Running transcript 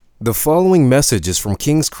The following message is from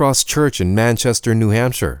King's Cross Church in Manchester, New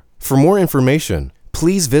Hampshire. For more information,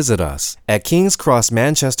 please visit us at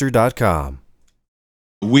kingscrossmanchester.com.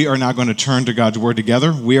 We are now going to turn to God's Word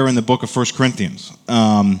together. We are in the book of 1 Corinthians.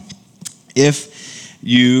 If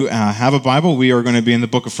you have a Bible, we are going to be in the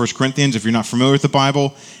book of 1 Corinthians. If you're not familiar with the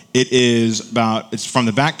Bible, it's from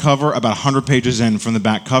the back cover, about 100 pages in from the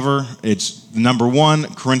back cover. It's number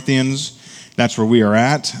 1, Corinthians. That's where we are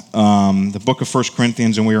at, the book of 1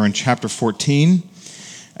 Corinthians, and we are in chapter 14.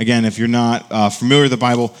 Again, if you're not familiar with the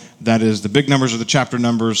Bible, that is the big numbers are the chapter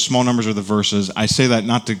numbers, small numbers are the verses. I say that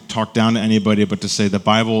not to talk down to anybody, but to say the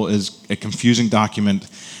Bible is a confusing document,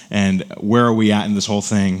 and where are we at in this whole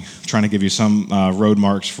thing? Trying to give you some road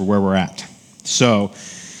marks for where we're at. So,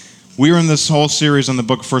 we are in this whole series on the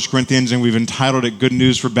book of 1 Corinthians, and we've entitled it Good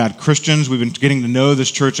News for Bad Christians. We've been getting to know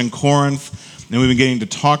this church in Corinth, and we've been getting to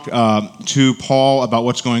talk to Paul about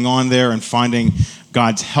what's going on there and finding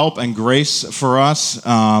God's help and grace for us.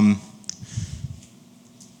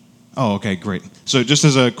 Okay, great. So just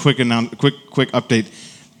as a quick update,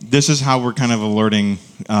 this is how we're kind of alerting,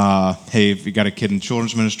 hey, if you got a kid in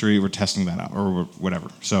children's ministry, we're testing that out, or whatever.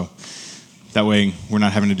 So that way we're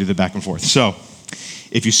not having to do the back and forth. So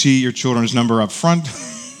if you see your children's number up front,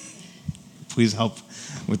 please help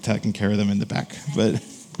with taking care of them in the back. But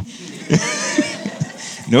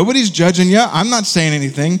nobody's judging you. I'm not saying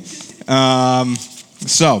anything.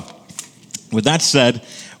 So, with that said,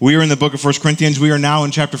 we are in the book of 1 Corinthians. We are now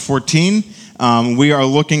in chapter 14. We are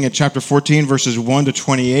looking at chapter 14, verses 1 to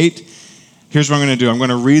 28. Here's what I'm going to do. I'm going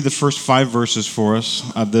to read the first 5 verses for us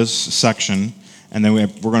of this section, and then we're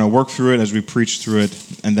going to work through it as we preach through it,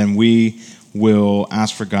 and then we will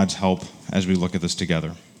ask for God's help as we look at this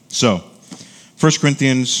together. So, 1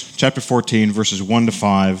 Corinthians chapter 14, verses 1 to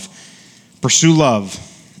 5. Pursue love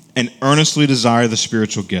and earnestly desire the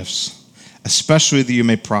spiritual gifts, especially that you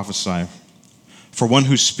may prophesy. For one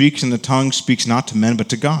who speaks in the tongue speaks not to men but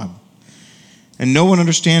to God. And no one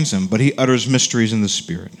understands him, but he utters mysteries in the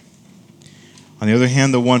Spirit. On the other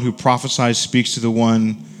hand, the one who prophesies speaks to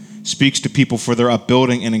people for their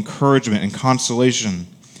upbuilding and encouragement and consolation.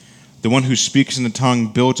 The one who speaks in the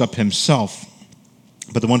tongue builds up himself,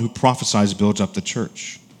 but the one who prophesies builds up the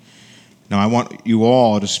church. Now I want you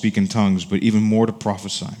all to speak in tongues, but even more to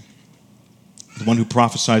prophesy. The one who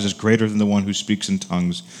prophesies is greater than the one who speaks in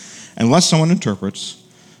tongues, unless someone interprets,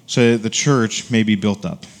 so that the church may be built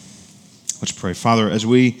up. Let's pray. Father, as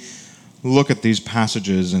we look at these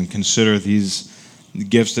passages and consider these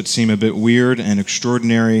gifts that seem a bit weird and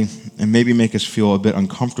extraordinary and maybe make us feel a bit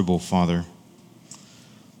uncomfortable, Father,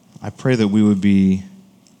 I pray that we would be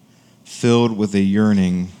filled with a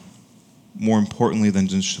yearning, more importantly than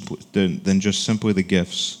just simply the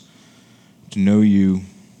gifts, to know you,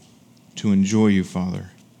 to enjoy you,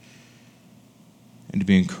 Father, and to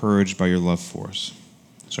be encouraged by your love for us.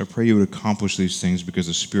 So I pray you would accomplish these things because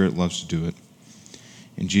the Spirit loves to do it.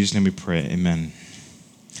 In Jesus' name we pray, amen.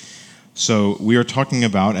 So we are talking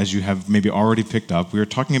about, as you have maybe already picked up, we are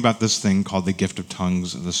talking about this thing called the gift of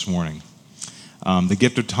tongues this morning. The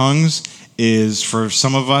gift of tongues is, for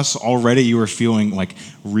some of us, already you are feeling like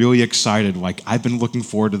really excited, like I've been looking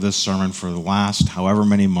forward to this sermon for the last however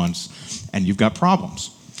many months, and you've got problems.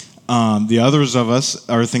 The others of us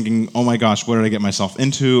are thinking, oh my gosh, what did I get myself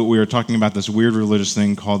into? We are talking about this weird religious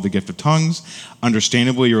thing called the gift of tongues.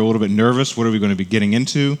 Understandably, you're a little bit nervous. What are we going to be getting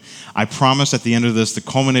into? I promise at the end of this, the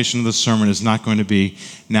culmination of the sermon is not going to be,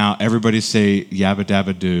 now everybody say yabba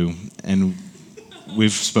dabba do, and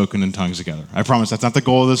we've spoken in tongues together. I promise that's not the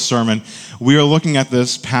goal of this sermon. We are looking at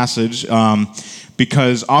this passage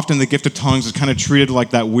because often the gift of tongues is kind of treated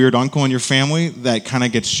like that weird uncle in your family that kind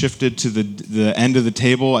of gets shifted to the end of the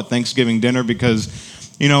table at Thanksgiving dinner because,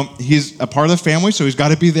 he's a part of the family, so he's got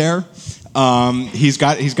to be there. He's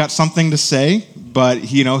got something to say, but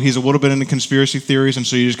he's a little bit into conspiracy theories, and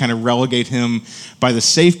so you just kind of relegate him by the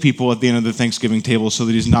safe people at the end of the Thanksgiving table so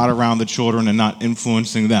that he's not around the children and not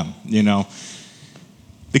influencing them,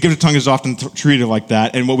 The gift of tongue is often treated like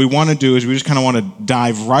that, and what we want to do is we just kind of want to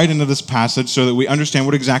dive right into this passage so that we understand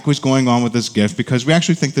what exactly is going on with this gift, because we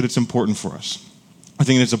actually think that it's important for us. I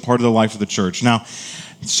think it's a part of the life of the church. Now,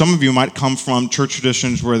 some of you might come from church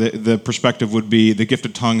traditions where the perspective would be the gift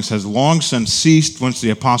of tongues has long since ceased once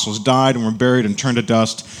the apostles died and were buried and turned to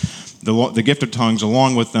dust. The gift of tongues,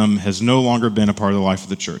 along with them, has no longer been a part of the life of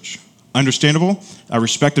the church. Understandable, a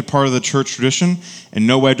respected part of the church tradition. In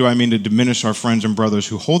no way do I mean to diminish our friends and brothers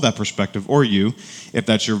who hold that perspective, or you, if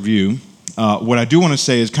that's your view. What I do want to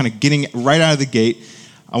say is kind of getting right out of the gate,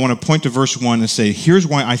 I want to point to verse 1 and say, here's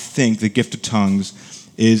why I think the gift of tongues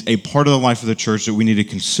is a part of the life of the church that we need to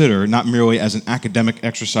consider, not merely as an academic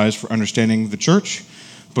exercise for understanding the church,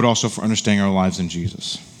 but also for understanding our lives in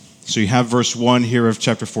Jesus. So you have verse 1 here of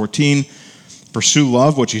chapter 14. Pursue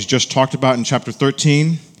love, which he's just talked about in chapter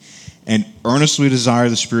 13, and earnestly desire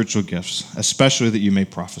the spiritual gifts, especially that you may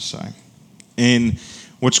prophesy. And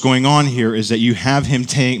what's going on here is that you have him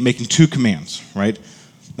making two commands, right?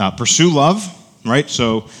 Now, pursue love, right?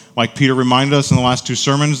 So like Peter reminded us in the last two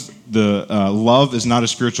sermons, the love is not a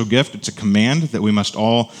spiritual gift. It's a command that we must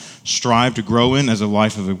all strive to grow in as a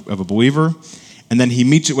life of a believer. And then he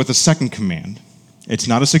meets it with a second command. It's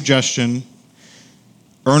not a suggestion.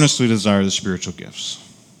 Earnestly desire the spiritual gifts.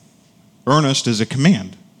 Earnest is a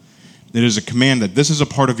command. It is a command that this is a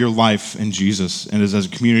part of your life in Jesus and as a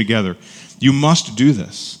community together. You must do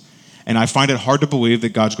this. And I find it hard to believe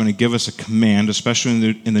that God's going to give us a command,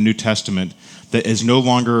 especially in the New Testament, that is no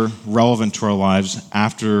longer relevant to our lives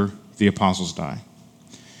after the apostles die.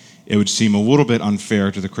 It would seem a little bit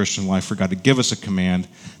unfair to the Christian life for God to give us a command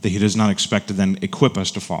that he does not expect to then equip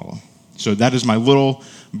us to follow. So that is my little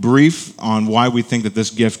brief on why we think that this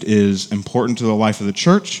gift is important to the life of the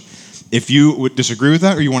church. If you would disagree with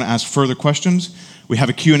that or you want to ask further questions, we have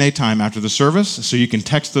a Q&A time after the service, so you can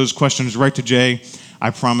text those questions right to Jay.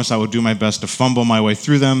 I promise I will do my best to fumble my way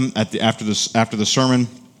through them after the sermon.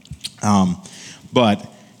 But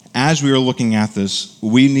as we are looking at this,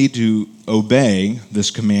 we need to obey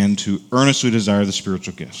this command to earnestly desire the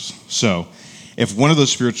spiritual gifts. So if one of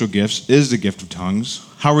those spiritual gifts is the gift of tongues,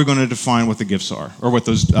 how are we going to define what the gifts are, or what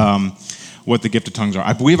the gift of tongues are?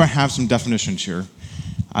 I believe I have some definitions here.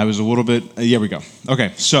 I was a little bit, here we go.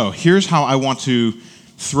 Okay, so here's how I want to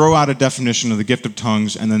throw out a definition of the gift of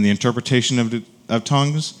tongues and then the interpretation of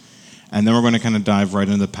tongues, and then we're going to kind of dive right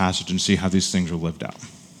into the passage and see how these things are lived out.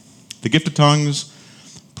 The gift of tongues,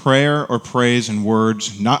 prayer or praise in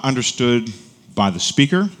words not understood by the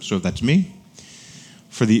speaker, so if that's me,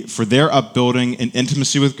 for their upbuilding and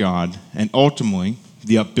intimacy with God, and ultimately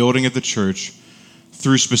the upbuilding of the church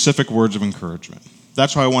through specific words of encouragement.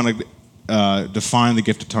 That's why I want to define the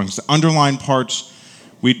gift of tongues. The underlined parts,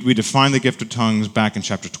 we defined the gift of tongues back in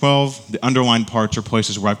chapter 12. The underlined parts are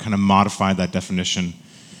places where I've kind of modified that definition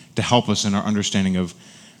to help us in our understanding of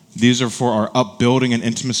these are for our upbuilding and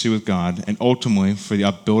intimacy with God, and ultimately for the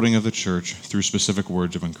upbuilding of the church through specific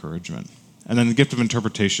words of encouragement. And then the gift of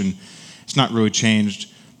interpretation, it's not really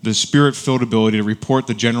changed. The spirit-filled ability to report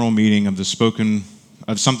the general meaning of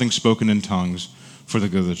something spoken in tongues for the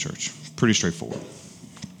good of the church. Pretty straightforward.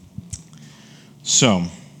 So,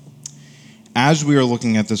 as we are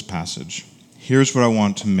looking at this passage, here's what I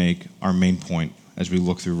want to make our main point as we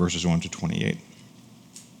look through verses 1 to 28.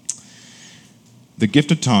 The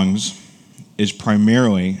gift of tongues is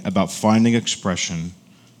primarily about finding expression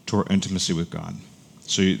to our intimacy with God.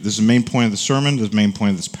 So this is the main point of the sermon, this is the main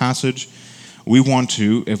point of this passage. We want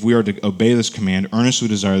to, if we are to obey this command, earnestly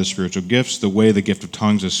desire the spiritual gifts. The way the gift of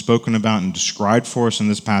tongues is spoken about and described for us in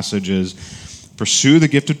this passage is pursue the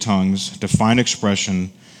gift of tongues to find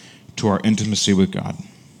expression to our intimacy with God.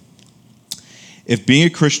 If being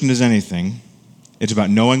a Christian is anything, it's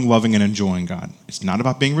about knowing, loving, and enjoying God. It's not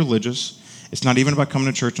about being religious. It's not even about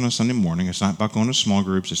coming to church on a Sunday morning. It's not about going to small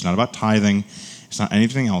groups. It's not about tithing. It's not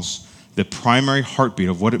anything else. The primary heartbeat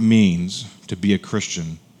of what it means to be a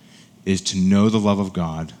Christian is to know the love of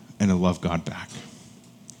God and to love God back.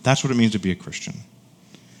 That's what it means to be a Christian.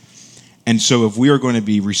 And so if we are going to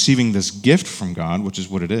be receiving this gift from God, which is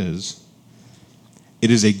what it is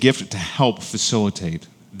a gift to help facilitate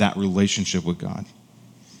that relationship with God.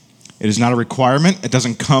 It is not a requirement. It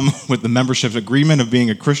doesn't come with the membership agreement of being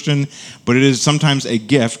a Christian, but it is sometimes a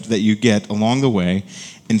gift that you get along the way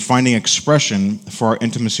in finding expression for our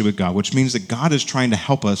intimacy with God, which means that God is trying to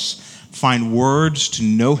help us find words to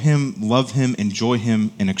know him, love him, enjoy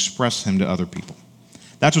him, and express him to other people.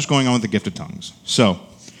 That's what's going on with the gift of tongues. So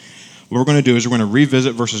what we're going to do is we're going to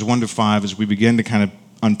revisit verses 1 to 5 as we begin to kind of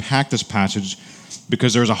unpack this passage,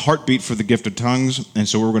 because there's a heartbeat for the gift of tongues. And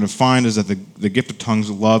so what we're going to find is that the gift of tongues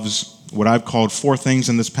loves what I've called 4 things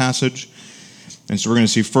in this passage. And so we're going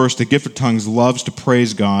to see first, the gift of tongues loves to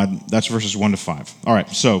praise God. That's verses 1 to 5. All right,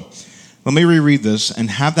 so let me reread this and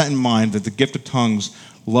have that in mind, that the gift of tongues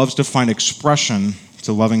loves to find expression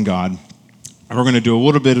to loving God. And we're going to do a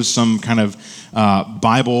little bit of some kind of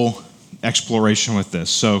Bible exploration with this.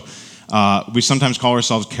 So we sometimes call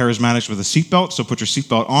ourselves charismatics with a seatbelt, so put your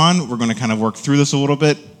seatbelt on. We're going to kind of work through this a little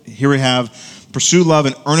bit. Here we have, pursue love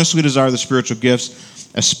and earnestly desire the spiritual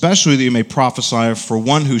gifts, especially that you may prophesy. For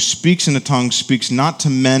one who speaks in a tongue speaks not to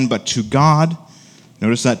men but to God.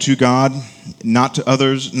 Notice that, to God, not to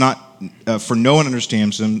others. For no one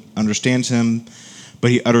understands him,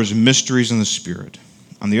 but he utters mysteries in the Spirit.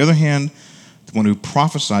 On the other hand, the one who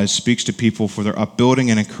prophesies speaks to people for their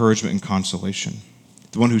upbuilding and encouragement and consolation.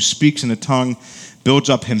 The one who speaks in a tongue builds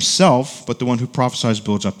up himself, but the one who prophesies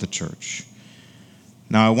builds up the church.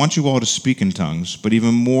 Now I want you all to speak in tongues, but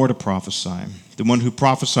even more to prophesy. The one who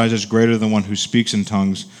prophesies is greater than the one who speaks in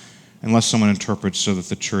tongues, unless someone interprets, so that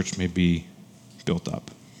the church may be built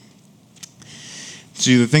up.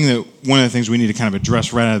 See, one of the things we need to kind of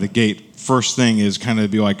address right out of the gate, first thing is kind of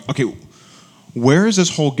be like, okay, where is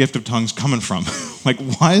this whole gift of tongues coming from? Like,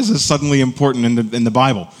 why is this suddenly important in the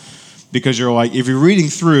Bible? Because you're like, if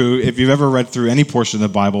you've ever read through any portion of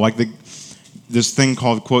the Bible, like this thing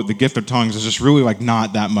called, quote, the gift of tongues is just really like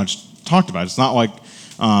not that much talked about. It's not like,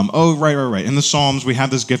 right. In the Psalms, we have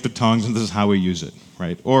this gift of tongues and this is how we use it,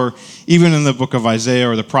 right? Or even in the book of Isaiah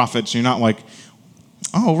or the prophets, you're not like,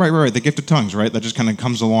 oh, right, the gift of tongues, right? That just kind of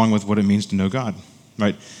comes along with what it means to know God,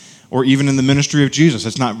 right? Or even in the ministry of Jesus,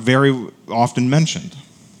 it's not very often mentioned.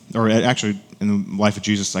 Or actually, in the life of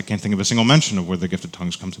Jesus, I can't think of a single mention of where the gift of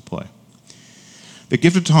tongues comes to play. The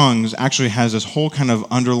gift of tongues actually has this whole kind of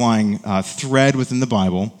underlying thread within the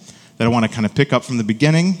Bible that I want to kind of pick up from the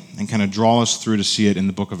beginning and kind of draw us through to see it in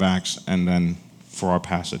the book of Acts and then for our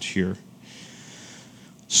passage here.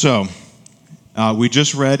 So, we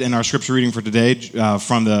just read in our scripture reading for today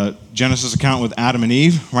from the Genesis account with Adam and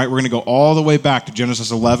Eve, right? We're going to go all the way back to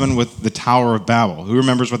Genesis 11 with the Tower of Babel. Who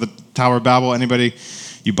remembers what the Tower of Babel? Anybody?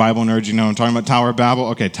 You Bible nerds, you know I'm talking about Tower of Babel?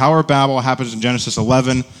 Okay, Tower of Babel happens in Genesis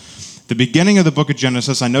 11. The beginning of the book of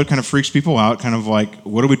Genesis, I know it kind of freaks people out, kind of like,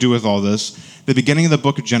 what do we do with all this? The beginning of the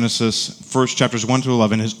book of Genesis, first chapters 1 to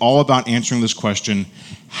 11, is all about answering this question,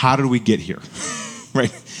 how did we get here?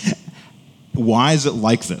 Right? Why is it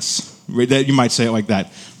like this? That you might say it like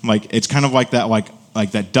that. Like it's kind of like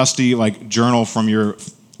that dusty like journal from your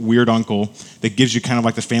weird uncle that gives you kind of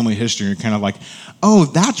like the family history. You're kind of like, oh,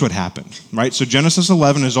 that's what happened, right? So Genesis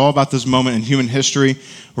 11 is all about this moment in human history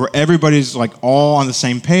where everybody's like all on the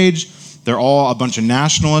same page. They're all a bunch of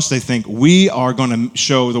nationalists. They think we are going to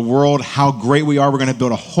show the world how great we are. We're going to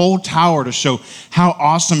build a whole tower to show how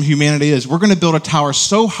awesome humanity is. We're going to build a tower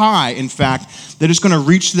so high, in fact, that it's going to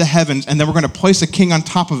reach to the heavens, and then we're going to place a king on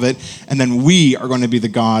top of it, and then we are going to be the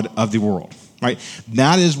God of the world, right?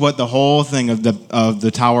 That is what the whole thing of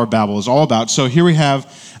the Tower of Babel is all about. So here we have,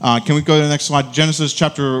 can we go to the next slide? Genesis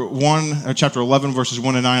chapter 11, verses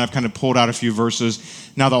 1 to 9. I've kind of pulled out a few verses.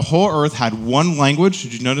 Now the whole earth had one language.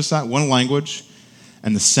 Did you notice that? One language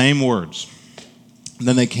and the same words. And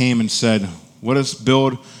then they came and said, let us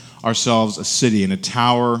build ourselves a city and a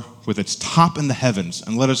tower with its top in the heavens,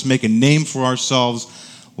 and let us make a name for ourselves,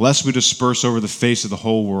 lest we disperse over the face of the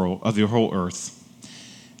whole world, of the whole earth.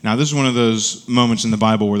 Now, this is one of those moments in the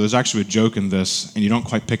Bible where there's actually a joke in this, and you don't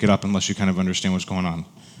quite pick it up unless you kind of understand what's going on.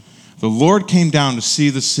 The Lord came down to see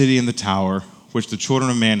the city and the tower which the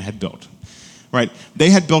children of man had built. Right?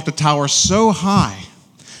 They had built a tower so high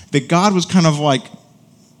that God was kind of like,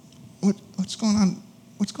 what's going on?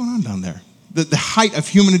 What's going on down there? The height of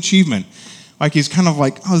human achievement. Like he's kind of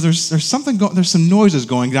like, oh, there's something there's some noises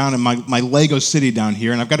going down in my Lego city down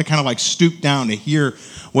here, and I've got to kind of like stoop down to hear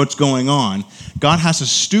what's going on. God has to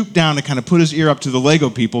stoop down to kind of put his ear up to the Lego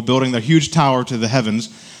people building their huge tower to the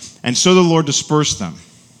heavens. And so the Lord dispersed them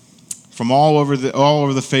from all over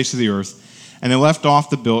the face of the earth, and they left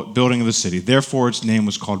off the building of the city. Therefore its name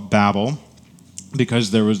was called Babel,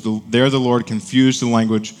 because there the Lord confused the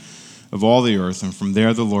language of all the earth, and from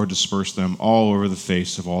there the Lord dispersed them all over the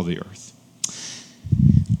face of all the earth.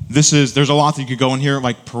 There's a lot that you could go in here,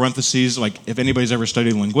 like parentheses, like if anybody's ever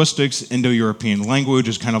studied linguistics, Indo-European language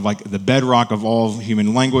is kind of like the bedrock of all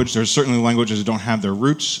human language. There's certainly languages that don't have their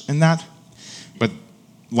roots in that, but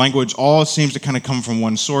language all seems to kind of come from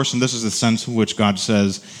one source, and this is the sense in which God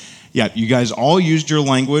says, yeah, you guys all used your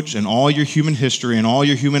language and all your human history and all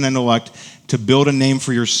your human intellect to build a name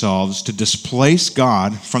for yourselves, to displace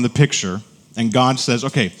God from the picture, and God says,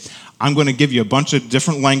 okay, I'm going to give you a bunch of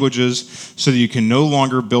different languages so that you can no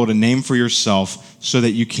longer build a name for yourself, so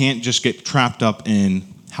that you can't just get trapped up in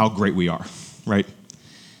how great we are, right?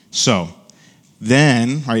 So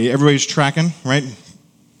then, everybody's tracking, right?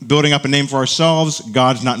 Building up a name for ourselves,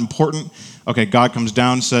 God's not important. Okay, God comes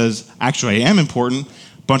down and says, actually, I am important.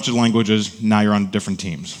 Bunch of languages, now you're on different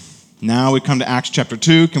teams. Now we come to Acts chapter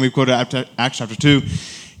 2. Can we go to Acts chapter 2?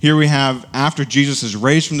 Here we have, after Jesus is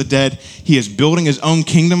raised from the dead, he is building his own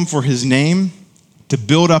kingdom for his name, to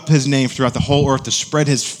build up his name throughout the whole earth, to spread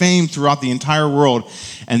his fame throughout the entire world.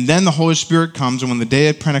 And then the Holy Spirit comes, and when the day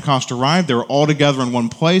of Pentecost arrived, they were all together in one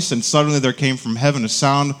place, and suddenly there came from heaven a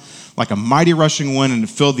sound like a mighty rushing wind, and it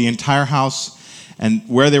filled the entire house and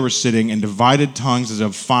where they were sitting, and divided tongues as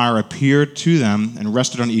of fire appeared to them and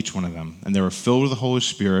rested on each one of them. And they were filled with the Holy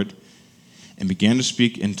Spirit and began to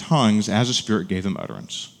speak in tongues as the Spirit gave them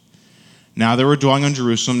utterance. Now they were dwelling in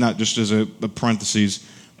Jerusalem, not just as a parenthesis.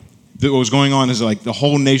 What was going on is like the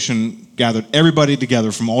whole nation gathered everybody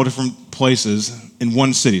together from all different places in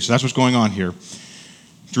one city. So that's what's going on here.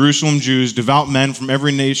 Jerusalem Jews, devout men from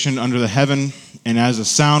every nation under the heaven, and as the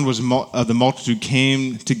sound of the multitude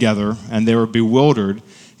came together, and they were bewildered,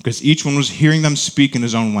 because each one was hearing them speak in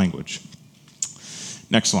his own language.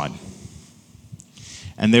 Next slide.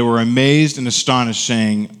 And they were amazed and astonished,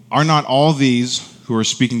 saying, are not all these who are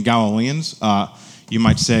speaking Galileans? You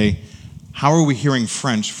might say, how are we hearing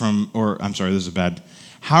French from,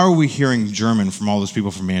 how are we hearing German from all those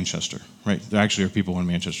people from Manchester, right? There actually are people in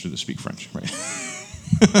Manchester that speak French, right?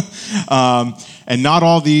 And not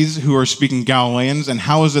all these who are speaking Galileans, and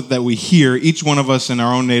how is it that we hear, each one of us in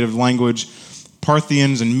our own native language,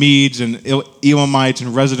 Parthians and Medes and Elamites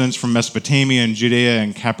and residents from Mesopotamia and Judea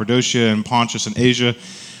and Cappadocia and Pontus and Asia,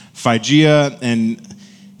 Phrygia and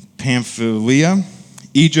Pamphylia,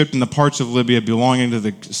 Egypt and the parts of Libya belonging to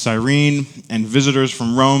the Cyrene, and visitors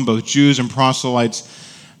from Rome, both Jews and proselytes,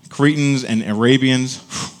 Cretans and Arabians,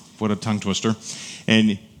 what a tongue twister,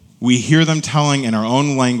 and we hear them telling in our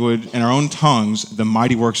own language, in our own tongues, the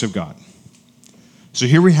mighty works of God. So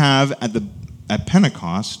here we have at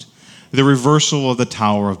Pentecost, the reversal of the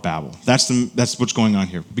Tower of Babel. That's what's going on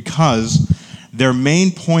here. Because their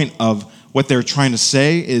main point of what they're trying to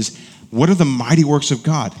say is, what are the mighty works of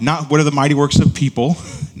God? Not what are the mighty works of people,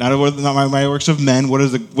 not what are the mighty works of men, what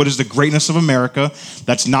is the greatness of America?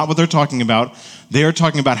 That's not what they're talking about. They are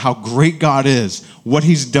talking about how great God is, what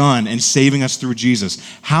he's done in saving us through Jesus,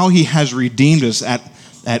 how he has redeemed us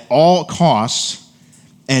at all costs,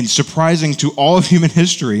 and surprising to all of human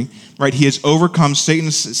history, right? He has overcome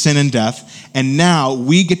Satan's sin and death, and now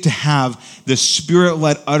we get to have the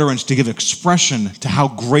Spirit-led utterance to give expression to how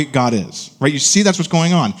great God is, right? You see that's what's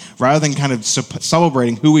going on. Rather than kind of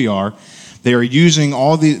celebrating who we are, they are using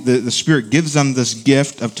all the Spirit gives them this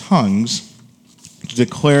gift of tongues to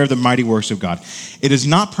declare the mighty works of God. It is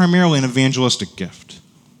not primarily an evangelistic gift.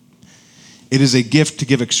 It is a gift to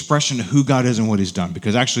give expression to who God is and what he's done.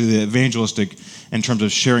 Because actually the evangelistic, in terms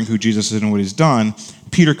of sharing who Jesus is and what he's done,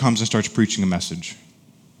 Peter comes and starts preaching a message.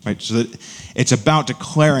 Right? So that it's about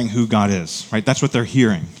declaring who God is. Right? That's what they're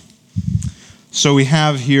hearing. So we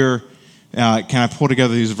have here, can I pull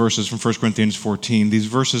together these verses from 1 Corinthians 14? These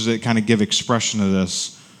verses that kind of give expression to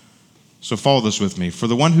this. So follow this with me. For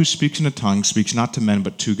the one who speaks in a tongue speaks not to men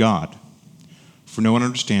but to God. For no one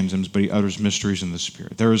understands him, but he utters mysteries in the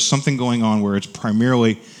Spirit. There is something going on where it's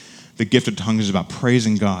primarily the gift of tongues is about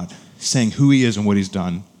praising God, saying who he is and what he's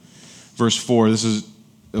done. Verse 4, this is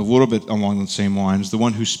a little bit along the same lines. The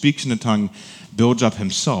one who speaks in a tongue builds up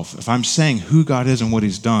himself. If I'm saying who God is and what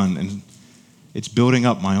he's done, and it's building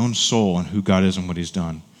up my own soul and who God is and what he's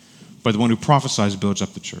done. But the one who prophesies builds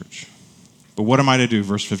up the church. But what am I to do?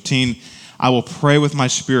 Verse 15, I will pray with my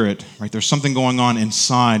spirit, right? There's something going on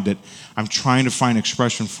inside that I'm trying to find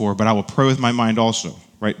expression for, but I will pray with my mind also,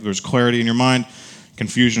 right? There's clarity in your mind,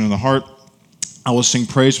 confusion in the heart. I will sing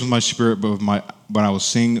praise with my spirit, but I will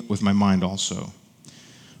sing with my mind also.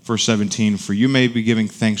 Verse 17, for you may be giving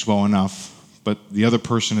thanks well enough, but the other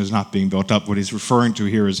person is not being built up. What he's referring to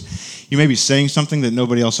here is you may be saying something that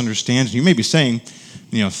nobody else understands. You may be saying,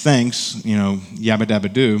 thanks, yabba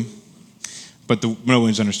dabba do, but no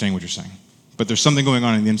one's understanding what you're saying. But there's something going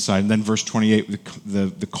on the inside. And then verse 28,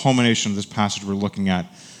 the culmination of this passage we're looking at.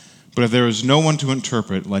 But if there is no one to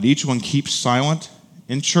interpret, let each one keep silent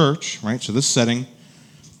in church, right? So this setting,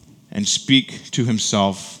 and speak to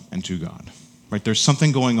himself and to God, right? There's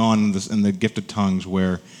something going on in the gift of tongues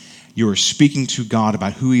where you are speaking to God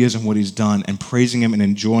about who he is and what he's done and praising him and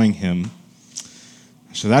enjoying him.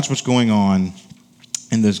 So that's what's going on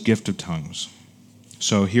in this gift of tongues.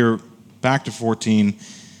 So here, back to 14,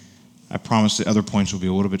 I promise the other points will be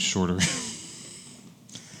a little bit shorter.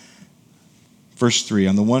 Verse 3,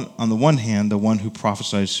 on the one hand, the one who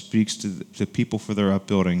prophesies speaks to people for their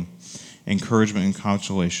upbuilding, encouragement, and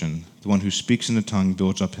consolation. The one who speaks in the tongue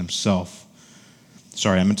builds up himself.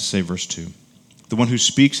 Sorry, I meant to say verse 2. The one who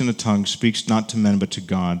speaks in the tongue speaks not to men but to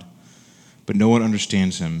God, but no one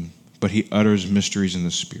understands him, but he utters mysteries in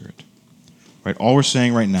the Spirit. Right? All we're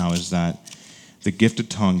saying right now is that the gift of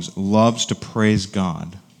tongues loves to praise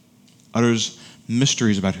God, utters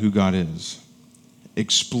mysteries about who God is,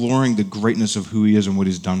 exploring the greatness of who he is and what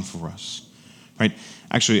he's done for us. Right?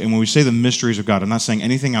 Actually, and when we say the mysteries of God, I'm not saying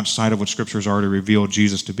anything outside of what Scripture has already revealed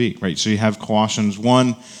Jesus to be. Right? So you have Colossians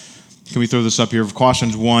 1. Can we throw this up here?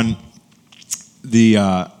 Colossians 1,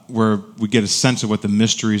 where we get a sense of what the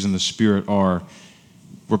mysteries in the Spirit are,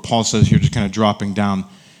 where Paul says here, just kind of dropping down,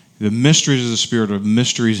 the mysteries of the Spirit are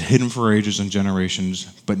mysteries hidden for ages and generations,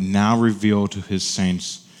 but now revealed to his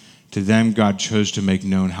saints To them God chose to make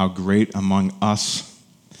known how great among us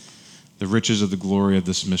the riches of the glory of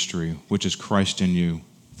this mystery, which is Christ in you,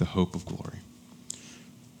 the hope of glory.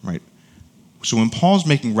 Right? So when Paul's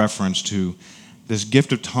making reference to this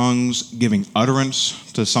gift of tongues giving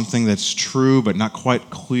utterance to something that's true but not quite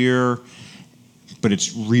clear, but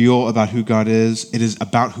it's real about who God is, it is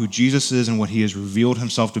about who Jesus is and what he has revealed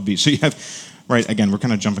himself to be. So you have, right, again, we're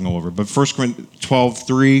kind of jumping all over, but 1 Corinthians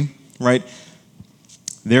 12:3, right?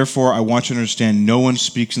 Therefore, I want you to understand, no one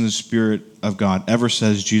speaks in the Spirit of God ever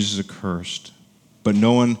says Jesus is accursed, but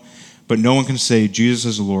no one can say Jesus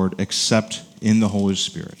is Lord except in the Holy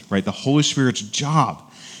Spirit, right? The Holy Spirit's job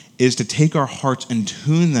is to take our hearts and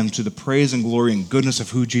tune them to the praise and glory and goodness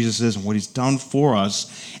of who Jesus is and what he's done for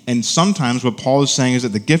us. And sometimes what Paul is saying is that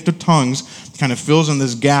the gift of tongues kind of fills in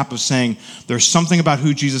this gap of saying there's something about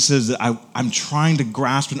who Jesus is that I'm trying to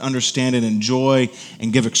grasp and understand and enjoy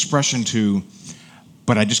and give expression to,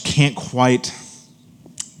 but I just can't quite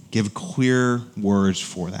give clear words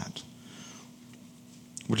for that.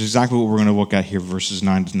 Which is exactly what we're going to look at here, verses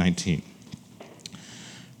 9 to 19.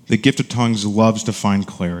 The gift of tongues loves to find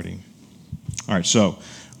clarity. All right, so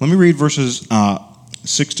let me read verses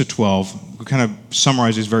 6 to 12. We'll kind of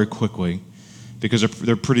summarize these very quickly because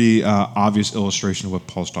they're pretty obvious illustration of what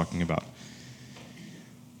Paul's talking about.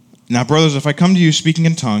 Now, brothers, if I come to you speaking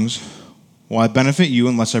in tongues, will I benefit you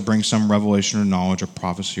unless I bring some revelation or knowledge or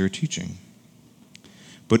prophecy or teaching?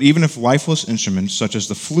 But even if lifeless instruments, such as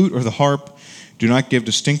the flute or the harp, do not give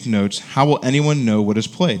distinct notes, how will anyone know what is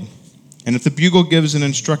played? And if the bugle gives an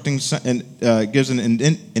indistinct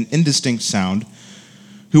sound,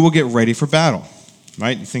 who will get ready for battle?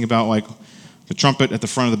 Right? You think about like the trumpet at the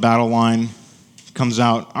front of the battle line comes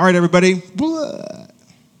out. All right, everybody. Blah.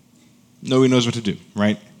 Nobody knows what to do,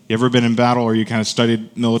 right? You ever been in battle or you kind of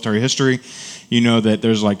studied military history? You know that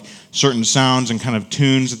there's like certain sounds and kind of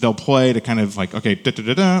tunes that they'll play to kind of like, okay,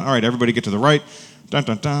 da-da-da-da. All right, everybody get to the right.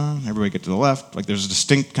 Dun-dun-dun. Everybody get to the left. Like there's a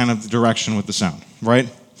distinct kind of direction with the sound, right?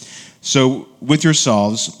 So with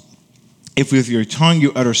yourselves, if with your tongue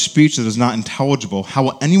you utter speech that is not intelligible, how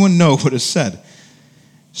will anyone know what is said?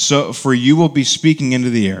 So for you will be speaking into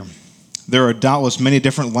the air. There are doubtless many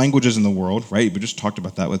different languages in the world, right? We just talked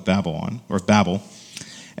about that with Babel.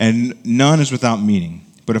 And none is without meaning.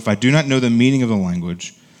 But if I do not know the meaning of the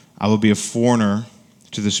language, I will be a foreigner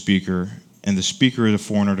to the speaker, and the speaker is a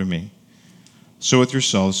foreigner to me. So with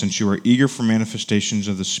yourselves, since you are eager for manifestations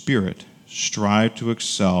of the Spirit, strive to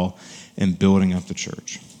excel in building up the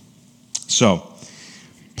church. So,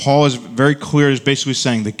 Paul is very clear, is basically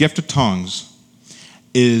saying the gift of tongues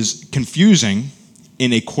is confusing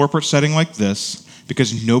in a corporate setting like this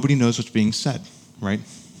because nobody knows what's being said, right?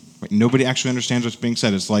 Nobody actually understands what's being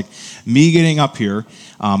said. It's like me getting up here.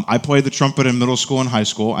 I played the trumpet in middle school and high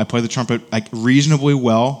school. I played the trumpet like reasonably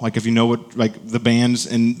well, like if you know what like the bands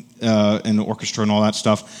and the orchestra and all that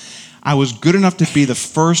stuff. I was good enough to be the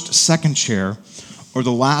first second chair or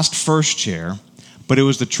the last first chair, but it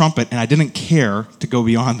was the trumpet, and I didn't care to go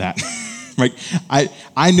beyond that. Like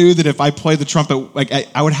I knew that if I played the trumpet, like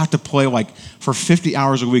I would have to play like for 50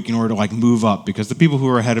 hours a week in order to like move up because the people who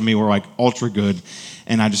were ahead of me were like ultra good,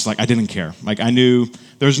 and I didn't care. Like I knew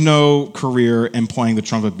there's no career in playing the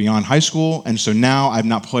trumpet beyond high school, and so now I've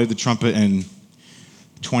not played the trumpet in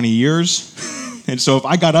 20 years. And so if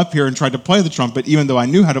I got up here and tried to play the trumpet, even though I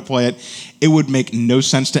knew how to play it, it would make no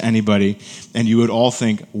sense to anybody, and you would all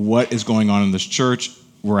think, what is going on in this church?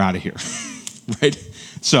 We're out of here, right?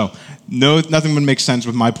 So nothing would make sense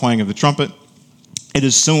with my playing of the trumpet. It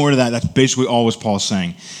is similar to that. That's basically all what Paul's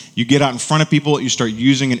saying. You get out in front of people, you start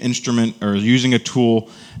using an instrument or using a tool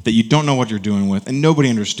that you don't know what you're doing with, and nobody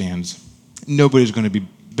understands. Nobody's going to be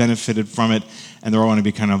benefited from it, and they're all going to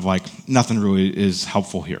be kind of like, nothing really is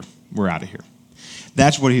helpful here. We're out of here.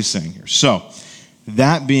 That's what he's saying here. So,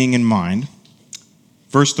 that being in mind,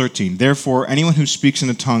 verse 13, therefore, anyone who speaks in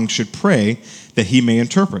a tongue should pray that he may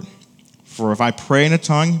interpret. For if I pray in a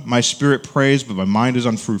tongue, my spirit prays, but my mind is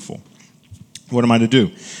unfruitful. What am I to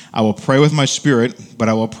do? I will pray with my spirit, but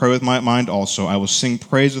I will pray with my mind also. I will sing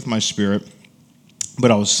praise with my spirit, but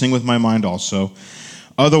I will sing with my mind also.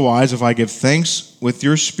 Otherwise, if I give thanks with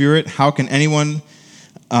your spirit, how can anyone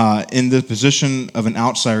in the position of an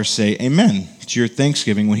outsider say amen to your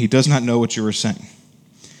thanksgiving when he does not know what you are saying?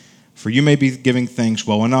 For you may be giving thanks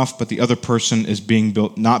well enough, but the other person is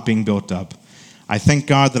not being built up. I thank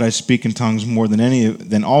God that I speak in tongues more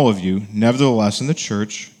than all of you. Nevertheless, in the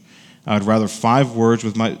church, I would rather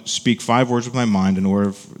speak 5 words with my mind in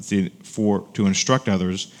order to instruct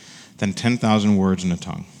others than 10,000 words in a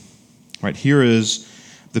tongue. Right, here is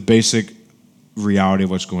the basic reality of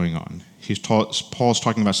what's going on. Paul's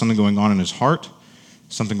talking about something going on in his heart,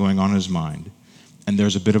 something going on in his mind, and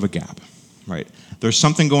there's a bit of a gap, right? There's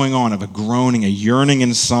something going on of a groaning, a yearning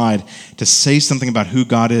inside to say something about who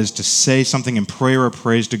God is, to say something in prayer or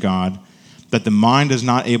praise to God that the mind is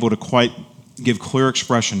not able to quite give clear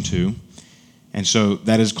expression to. And so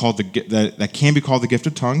that is called that can be called the gift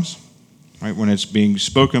of tongues, right? When it's being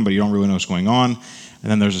spoken, but you don't really know what's going on.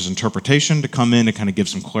 And then there's this interpretation to come in to kind of give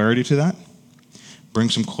some clarity to that. Bring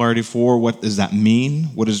some clarity for what does that mean?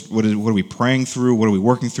 What are we praying through? What are we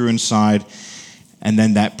working through inside? And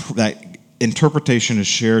then that interpretation is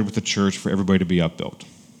shared with the church for everybody to be upbuilt,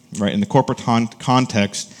 right? In the corporate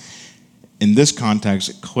context, in this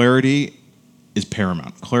context, clarity is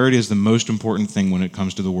paramount. Clarity is the most important thing when it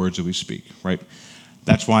comes to the words that we speak, right?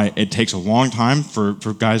 That's why it takes a long time for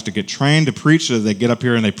guys to get trained to preach, so they get up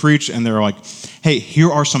here and they preach, and they're like, hey, here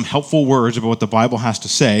are some helpful words about what the Bible has to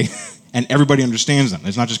say, and everybody understands them.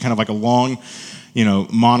 It's not just kind of like a long,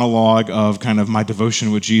 monologue of kind of my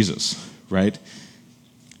devotion with Jesus, right?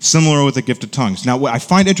 Similar with the gift of tongues. Now, what I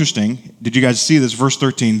find interesting, did you guys see this? Verse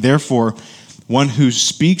 13, therefore, one who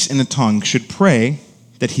speaks in a tongue should pray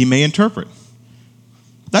that he may interpret.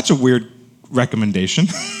 That's a weird recommendation,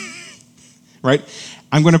 right?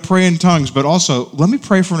 I'm going to pray in tongues, but also let me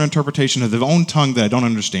pray for an interpretation of the own tongue that I don't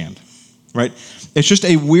understand, right? It's just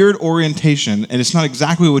a weird orientation, and it's not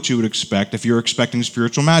exactly what you would expect if you're expecting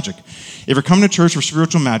spiritual magic. If you're coming to church for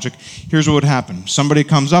spiritual magic, here's what would happen. Somebody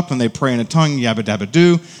comes up and they pray in a tongue, yabba dabba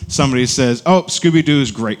doo. Somebody says, oh, Scooby-Doo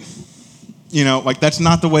is great. That's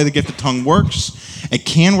not the way the gift of tongue works. It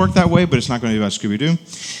can work that way, but it's not going to be about Scooby-Doo.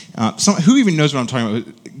 Who even knows what I'm talking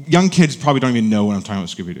about? Young kids probably don't even know what I'm talking about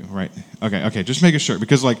Scooby-Doo, right? Okay, just making sure,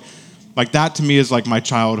 because like that to me is like my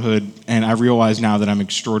childhood, and I realize now that I'm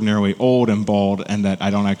extraordinarily old and bald, and that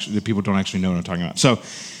that people don't actually know what I'm talking about. So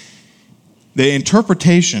the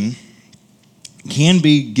interpretation can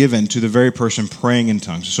be given to the very person praying in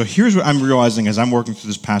tongues. So here's what I'm realizing as I'm working through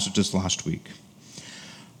this passage this last week.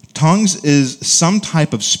 Tongues is some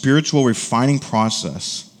type of spiritual refining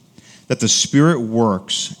process that the Spirit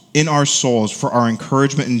works in our souls for our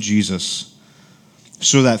encouragement in Jesus,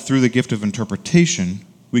 so that through the gift of interpretation,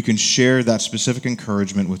 we can share that specific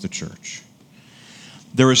encouragement with the church.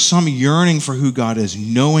 There is some yearning for who God is,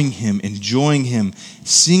 knowing Him, enjoying Him,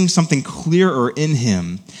 seeing something clearer in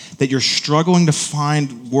Him that you're struggling to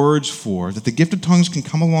find words for, that the gift of tongues can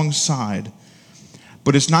come alongside.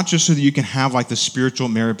 But it's not just so that you can have like the spiritual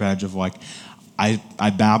merit badge of like, I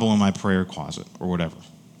babble in my prayer closet or whatever.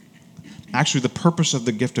 Actually, the purpose of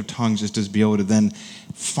the gift of tongues is to be able to then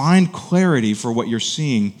find clarity for what you're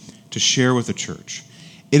seeing to share with the church.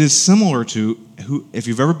 It is similar to if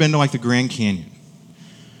you've ever been to like the Grand Canyon,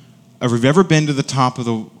 or if you've ever been to the top of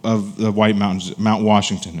the White Mountains, Mount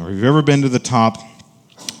Washington, or if you've ever been to the top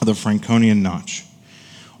of the Franconian Notch,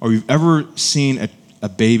 or you've ever seen a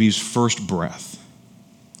baby's first breath,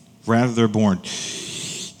 right after they're born,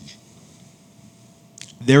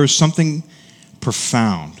 there is something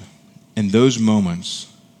profound in those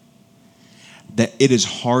moments that it is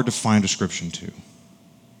hard to find description to,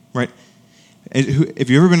 right? If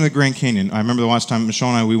you've ever been to the Grand Canyon, I remember the last time Michelle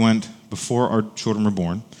and I, we went before our children were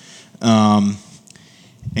born, and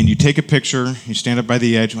you take a picture, you stand up by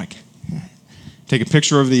the edge, take a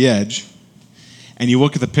picture of the edge, and you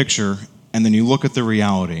look at the picture, and then you look at the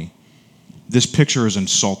reality. This picture is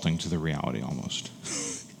insulting to the reality almost.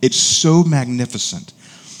 It's so magnificent,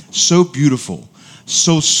 so beautiful,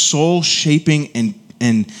 so soul-shaping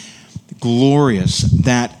and glorious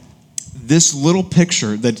that this little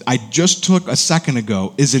picture that I just took a second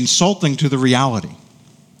ago is insulting to the reality.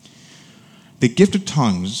 The gift of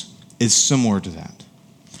tongues is similar to that.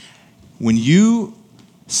 When you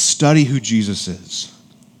study who Jesus is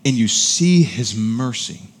and you see His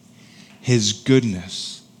mercy, His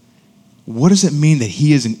goodness, what does it mean that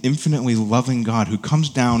He is an infinitely loving God who comes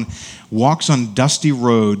down, walks on dusty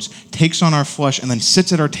roads, takes on our flesh, and then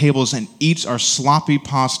sits at our tables and eats our sloppy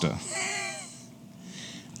pasta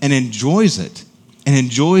and enjoys it, and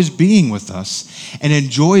enjoys being with us, and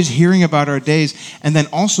enjoys hearing about our days, and then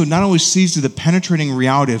also not only sees to the penetrating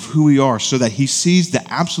reality of who we are, so that He sees the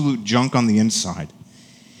absolute junk on the inside,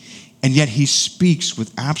 and yet He speaks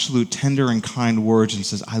with absolute tender and kind words and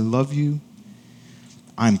says, I love you.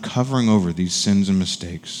 I'm covering over these sins and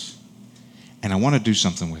mistakes, and I want to do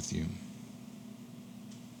something with you.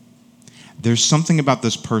 There's something about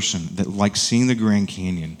this person that, like seeing the Grand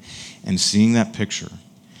Canyon and seeing that picture,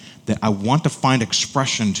 that I want to find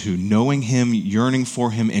expression to, knowing Him, yearning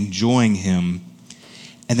for Him, enjoying Him.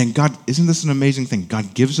 And then God, isn't this an amazing thing?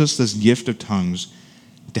 God gives us this gift of tongues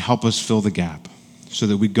to help us fill the gap, so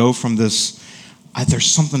that we go from this, there's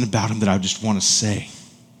something about Him that I just want to say.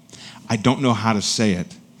 I don't know how to say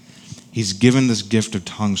it. He's given this gift of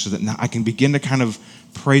tongues so that now I can begin to kind of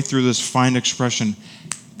pray through this, find expression.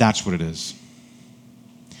 That's what it is.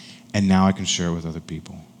 And now I can share it with other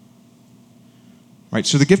people. Right?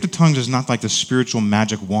 So the gift of tongues is not like the spiritual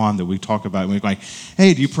magic wand that we talk about. We're like,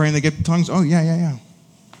 hey, do you pray in the gift of tongues? Oh, yeah.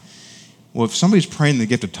 Well, if somebody's praying in the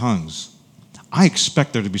gift of tongues, I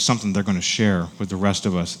expect there to be something they're going to share with the rest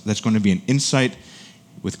of us that's going to be an insight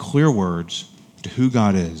with clear words to who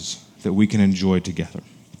God is that we can enjoy together.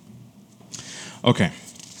 Okay.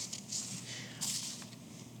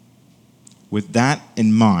 With that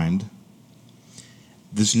in mind,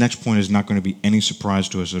 this next point is not going to be any surprise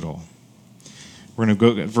to us at all. We're going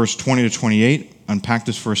to go at verse 20 to 28, unpack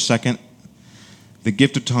this for a second. The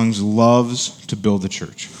gift of tongues loves to build the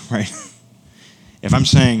church, right? If I'm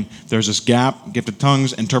saying there's this gap, gift of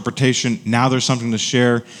tongues, interpretation, now there's something to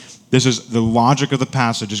share, this is the logic of the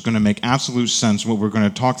passage is going to make absolute sense. What we're going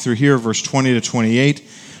to talk through here, verse 20 to 28,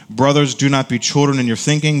 brothers, do not be children in your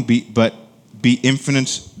thinking, but be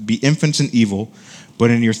infants in evil,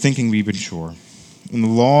 but in your thinking be mature. And the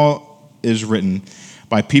law is written,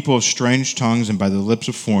 by people of strange tongues and by the lips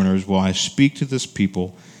of foreigners will I speak to this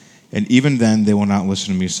people, and even then they will not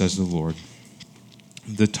listen to me, says the Lord.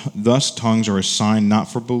 Thus tongues are a sign not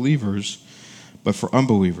for believers, but for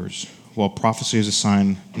unbelievers, while prophecy is a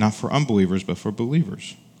sign not for unbelievers, but for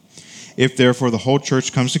believers. If therefore the whole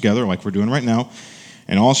church comes together, like we're doing right now,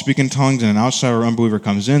 and all speak in tongues, and an outsider or unbeliever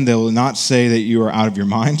comes in, they will not say that you are out of your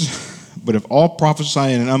minds. But if all prophesy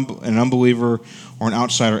and an unbeliever or an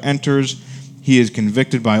outsider enters, he is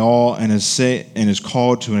convicted by all and is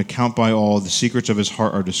called to an account by all. The secrets of his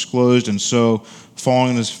heart are disclosed, and so,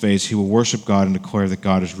 falling on his face, he will worship God and declare that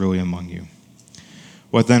God is really among you.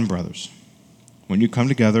 What then, brothers? When you come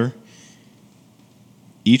together,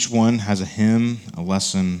 each one has a hymn, a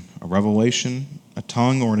lesson, a revelation, a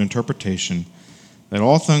tongue, or an interpretation. Let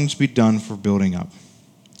all things be done for building up.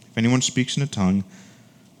 If anyone speaks in a tongue,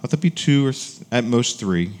 let there be two or at most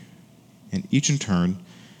three, and each in turn,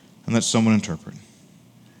 and let someone interpret.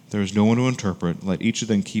 If there is no one to interpret, let each of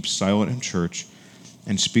them keep silent in church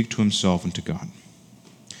and speak to himself and to God.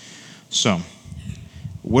 So,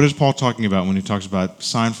 what is Paul talking about when he talks about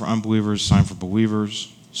sign for unbelievers, sign for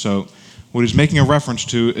believers? So, what he's making a reference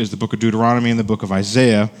to is the book of Deuteronomy and the book of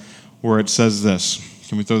Isaiah, where it says this.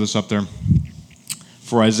 Can we throw this up there?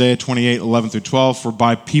 For Isaiah 28, 11 through 12, for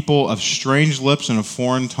by people of strange lips and a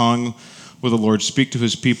foreign tongue will the Lord speak to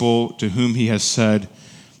his people, to whom he has said,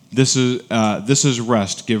 This is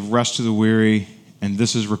rest, give rest to the weary, and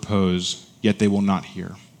this is repose, yet they will not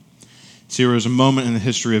hear. See, there was a moment in the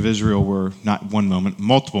history of Israel where, not one moment,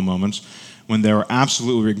 multiple moments, when they were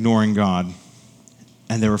absolutely ignoring God,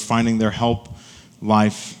 and they were finding their help,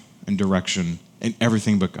 life, and direction in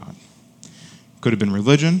everything but God. It could have been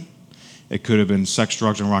religion, it could have been sex,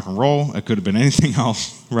 drugs, and rock and roll, it could have been anything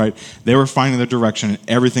else, right? They were finding their direction in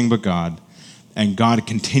everything but God. And God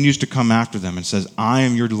continues to come after them and says, I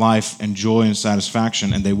am your life and joy and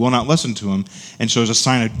satisfaction, and they will not listen to him. And so as a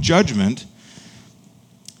sign of judgment,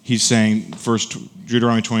 he's saying, first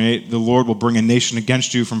Deuteronomy 28, the Lord will bring a nation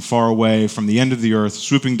against you from far away, from the end of the earth,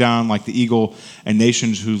 swooping down like the eagle, and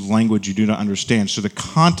nations whose language you do not understand. So the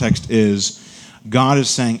context is, God is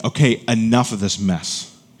saying, okay, enough of this mess.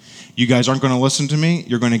 You guys aren't going to listen to me.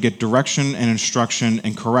 You're going to get direction and instruction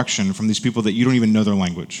and correction from these people that you don't even know their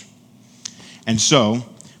language. And so,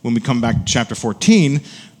 when we come back to chapter 14,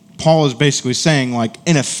 Paul is basically saying, like,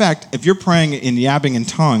 in effect, if you're praying in yabbing in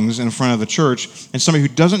tongues in front of the church, and somebody who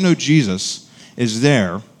doesn't know Jesus is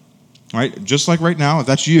there, right, just like right now, if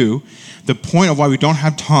that's you, the point of why we don't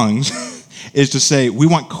have tongues is to say we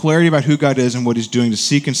want clarity about who God is and what he's doing to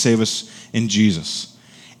seek and save us in Jesus.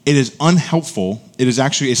 It is unhelpful. It is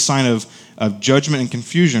actually a sign of judgment and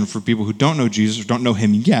confusion for people who don't know Jesus or don't know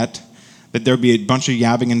him yet, that there be a bunch of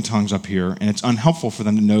yabbing in tongues up here, and it's unhelpful for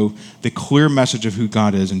them to know the clear message of who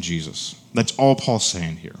God is in Jesus. That's all Paul's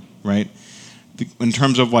saying here, right? In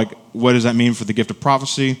terms of, like, what does that mean for the gift of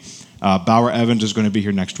prophecy? Bauer Evans is going to be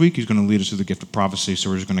here next week. He's going to lead us through the gift of prophecy, so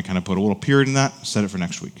we're just going to kind of put a little period in that, set it for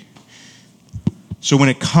next week. So when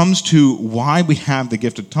it comes to why we have the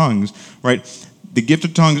gift of tongues, right, the gift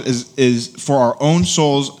of tongues is for our own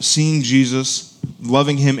souls seeing Jesus,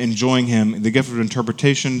 loving him, enjoying him. The gift of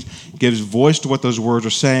interpretation gives voice to what those words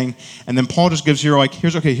are saying. And then Paul just gives here, like,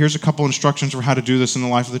 here's a couple instructions for how to do this in the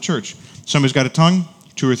life of the church. Somebody's got a tongue,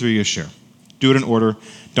 2 or 3 you share. Do it in order.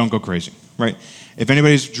 Don't go crazy, right? If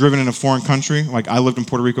anybody's driven in a foreign country, like I lived in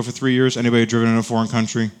Puerto Rico for 3 years, anybody driven in a foreign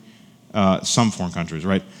country? Some foreign countries,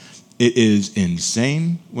 right? It is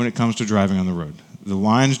insane when it comes to driving on the road. The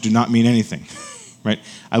lines do not mean anything, right?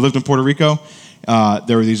 I lived in Puerto Rico.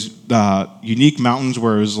 there were these unique mountains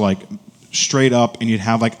where it was like straight up, and you'd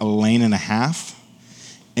have like a lane and a half,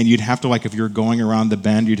 and you'd have to, like, if you're going around the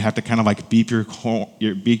bend, you'd have to kind of like beep your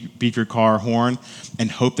car horn and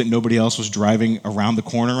hope that nobody else was driving around the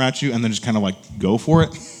corner at you, and then just kind of like go for it,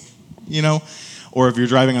 you know? Or if you're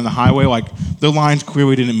driving on the highway, like the lines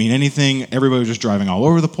clearly didn't mean anything. Everybody was just driving all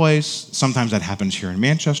over the place. Sometimes that happens here in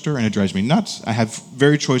Manchester, and it drives me nuts. I have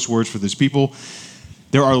very choice words for these people.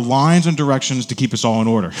 There are lines and directions to keep us all in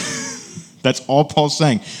order. That's all Paul's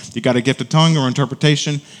saying. You got a gift of tongue or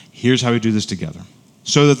interpretation. Here's how we do this together,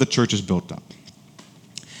 so that the church is built up.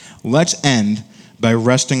 Let's end by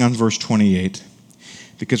resting on verse 28,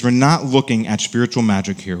 because we're not looking at spiritual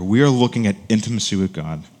magic here. We are looking at intimacy with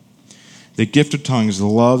God. The gift of tongues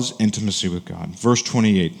loves intimacy with God. Verse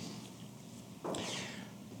 28.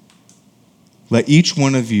 Let each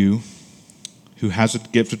one of you who has a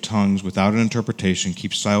gift of tongues without an interpretation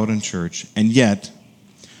keep silent in church, and yet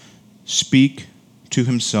speak to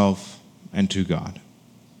himself and to God.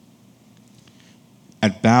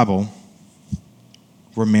 At Babel,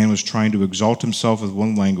 where man was trying to exalt himself with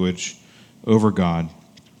one language over God,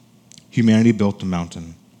 humanity built a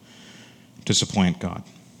mountain to supplant God.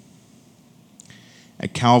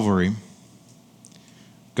 At Calvary,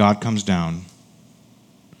 God comes down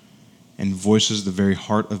and voices the very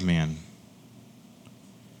heart of man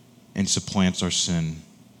and supplants our sin,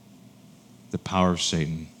 the power of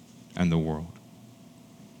Satan, and the world.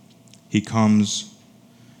 He comes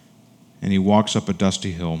and he walks up a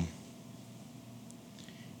dusty hill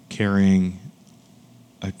carrying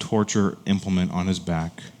a torture implement on his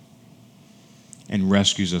back and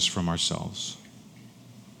rescues us from ourselves.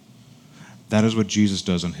 That is what Jesus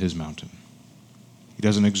does on his mountain. He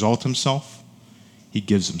doesn't exalt himself, he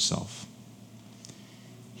gives himself.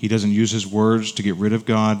 He doesn't use his words to get rid of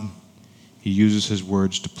God, he uses his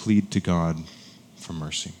words to plead to God for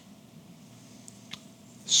mercy.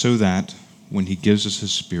 So that when he gives us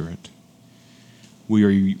his Spirit, we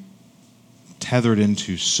are tethered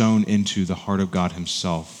into, sown into the heart of God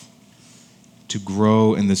himself to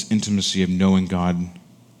grow in this intimacy of knowing God,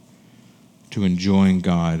 to enjoying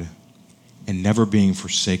God, and never being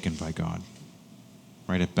forsaken by God.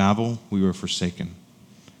 Right? At Babel, we were forsaken.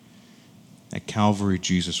 At Calvary,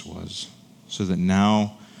 Jesus was. So that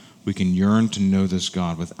now we can yearn to know this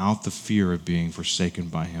God without the fear of being forsaken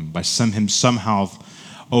by him. By him somehow,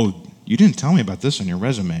 oh, you didn't tell me about this on your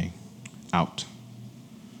resume. Out.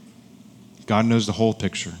 God knows the whole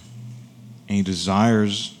picture. And he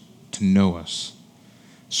desires to know us,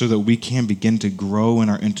 so that we can begin to grow in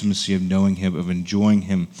our intimacy of knowing him, of enjoying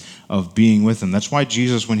him, of being with him. That's why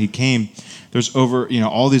Jesus, when he came, there's over,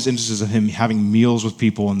 all these instances of him having meals with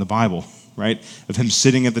people in the Bible, right? Of him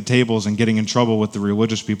sitting at the tables and getting in trouble with the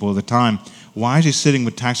religious people of the time. Why is he sitting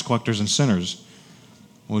with tax collectors and sinners?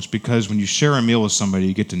 Well, it's because when you share a meal with somebody,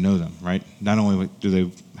 you get to know them, right? Not only do they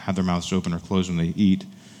have their mouths open or closed when they eat,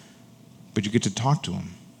 but you get to talk to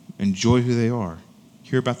them, enjoy who they are,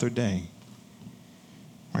 hear about their day.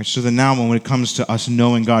 Right, so then now when it comes to us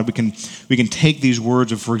knowing God, we can take these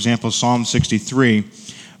words of, for example, Psalm 63,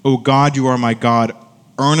 "O God, you are my God.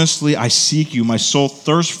 Earnestly I seek you. My soul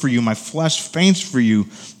thirsts for you. My flesh faints for you,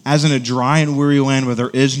 as in a dry and weary land where there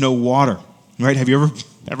is no water." Right? Have you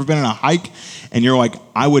ever been on a hike and you're like,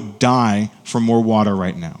 I would die for more water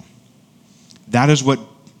right now? That is what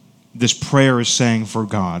this prayer is saying for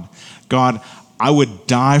God. God, I would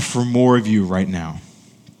die for more of you right now.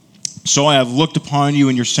 So I have looked upon you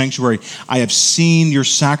in your sanctuary. I have seen your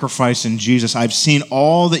sacrifice in Jesus. I have seen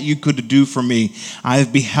all that you could do for me. I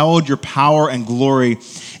have beheld your power and glory.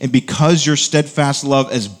 And because your steadfast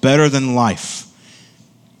love is better than life.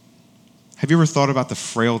 Have you ever thought about the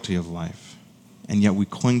frailty of life? And yet we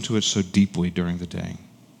cling to it so deeply during the day.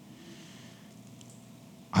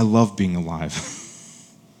 I love being alive.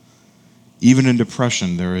 Even in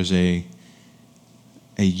depression, there is a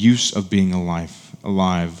use of being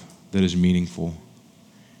alive that is meaningful.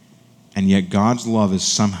 And yet God's love is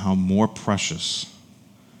somehow more precious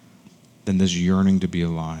than this yearning to be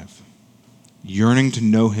alive. Yearning to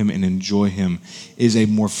know him and enjoy him is a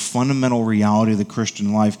more fundamental reality of the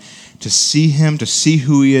Christian life. To see him, to see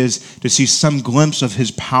who he is, to see some glimpse of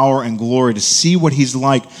his power and glory, to see what he's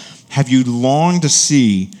like. Have you longed to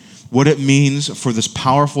see what it means for this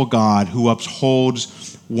powerful God who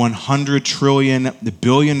upholds 100 trillion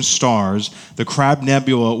billion stars, the Crab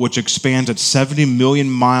Nebula, which expands at 70 million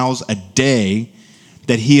miles a day,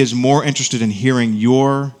 that he is more interested in hearing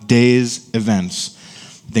your day's events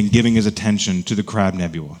than giving his attention to the Crab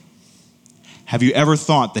Nebula? Have you ever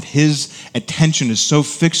thought that his attention is so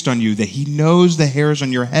fixed on you that he knows the hairs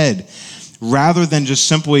on your head? Rather than just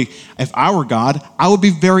simply, if I were God, I would be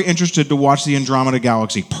very interested to watch the Andromeda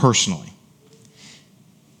Galaxy personally.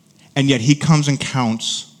 And yet he comes and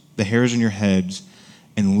counts the hairs in your heads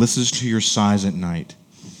and listens to your sighs at night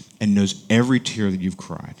and knows every tear that you've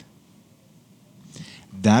cried.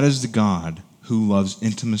 That is the God who loves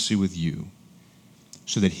intimacy with you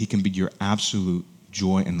so that he can be your absolute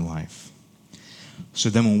joy in life. So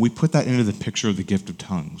then when we put that into the picture of the gift of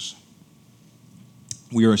tongues,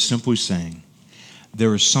 we are simply saying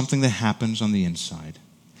there is something that happens on the inside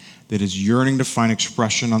that is yearning to find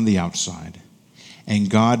expression on the outside. And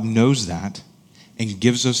God knows that and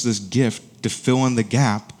gives us this gift to fill in the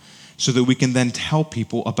gap so that we can then tell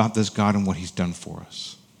people about this God and what he's done for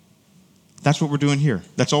us. That's what we're doing here.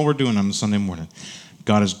 That's all we're doing on the Sunday morning.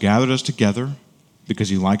 God has gathered us together because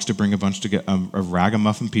he likes to bring a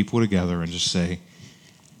ragamuffin people together and just say,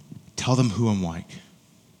 tell them who I'm like.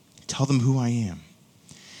 Tell them who I am.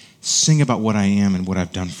 Sing about what I am and what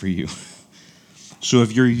I've done for you. So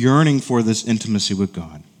if you're yearning for this intimacy with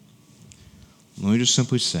God, let me just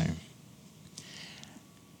simply say,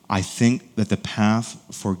 I think that the path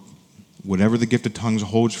for whatever the gift of tongues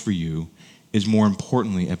holds for you is more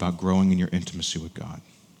importantly about growing in your intimacy with God,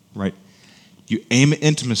 right? You aim at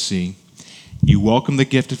intimacy, you welcome the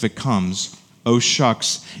gift if it comes. Oh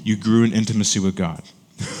shucks, you grew in intimacy with God.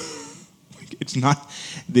 It's not,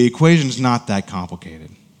 the equation's not that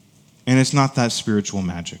complicated. And it's not that spiritual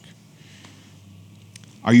magic.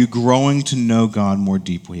 Are you growing to know God more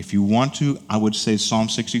deeply? If you want to, I would say Psalm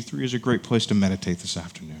 63 is a great place to meditate this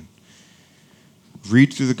afternoon.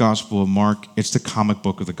 Read through the Gospel of Mark. It's the comic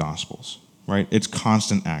book of the Gospels, right? It's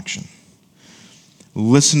constant action.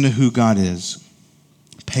 Listen to who God is.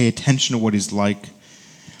 Pay attention to what he's like.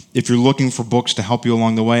 If you're looking for books to help you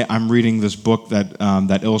along the way, I'm reading this book,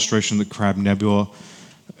 that illustration of the Crab Nebula.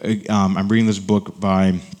 I'm reading this book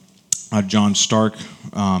by John Stark,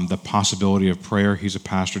 The Possibility of Prayer. He's a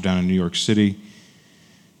pastor down in New York City.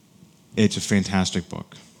 It's a fantastic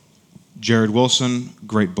book. Jared Wilson,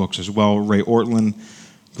 great books as well. Ray Ortlund,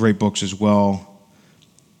 great books as well.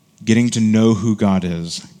 Getting to know who God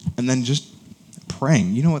is. And then just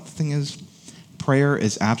praying. You know what the thing is? Prayer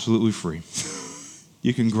is absolutely free.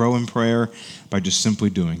 You can grow in prayer by just simply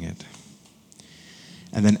doing it.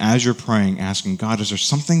 And then as you're praying, asking God, is there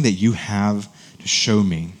something that you have to show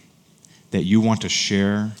me that you want to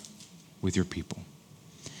share with your people?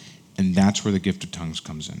 And that's where the gift of tongues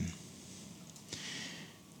comes in.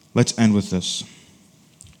 Let's end with this.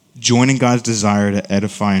 Joining God's desire to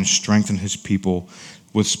edify and strengthen his people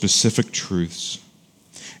with specific truths.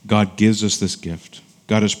 God gives us this gift.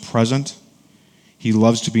 God is present. He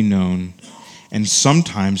loves to be known. And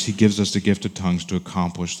sometimes he gives us the gift of tongues to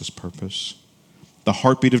accomplish this purpose. The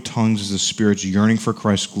heartbeat of tongues is the Spirit's yearning for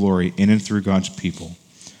Christ's glory in and through God's people.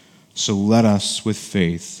 So let us, with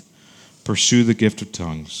faith, pursue the gift of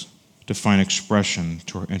tongues to find expression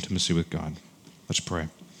to our intimacy with God. Let's pray.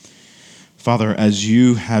 Father, as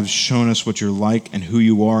you have shown us what you're like and who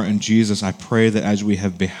you are in Jesus, I pray that as we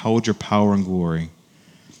have beheld your power and glory,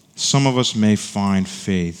 some of us may find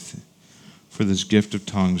faith for this gift of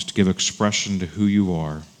tongues to give expression to who you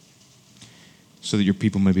are so that your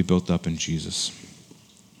people may be built up in Jesus.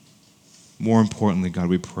 More importantly, God,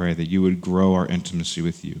 we pray that you would grow our intimacy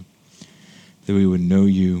with you, that we would know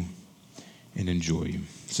you and enjoy you.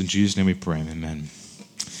 It's in Jesus' name we pray, amen.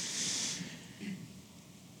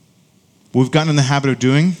 What we've gotten in the habit of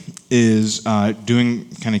doing is doing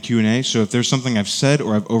kind of Q&A. So if there's something I've said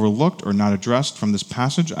or I've overlooked or not addressed from this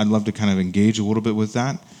passage, I'd love to kind of engage a little bit with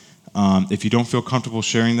that. If you don't feel comfortable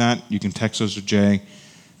sharing that, you can text us or Jay.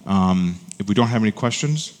 If we don't have any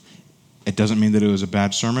questions, it doesn't mean that it was a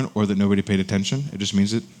bad sermon or that nobody paid attention. It just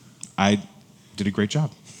means that I did a great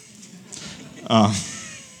job.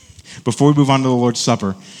 Before we move on to the Lord's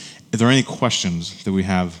Supper, are there any questions that we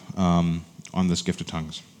have on this gift of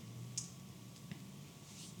tongues?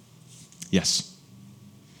 Yes.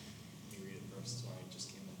 Can you read it first? Sorry, I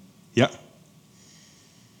just came in. Yeah.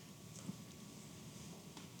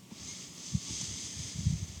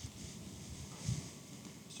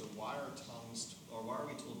 So why are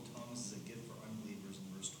we told tongues is a gift for unbelievers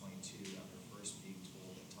in verse 22 after first being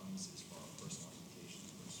told that tongues is for our personal application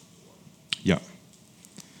in verse 4? Yeah.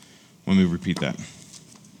 Let me repeat that.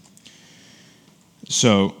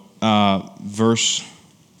 So, verse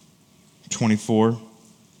 24.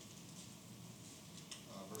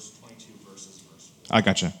 Verse 22 versus verse 4. I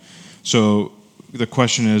gotcha. So the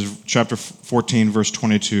question is, chapter 14, verse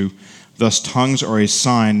 22, thus tongues are a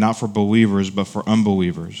sign not for believers but for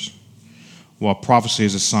unbelievers, while prophecy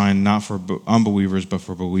is a sign not for unbelievers but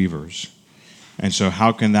for believers. And so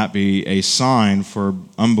how can that be a sign for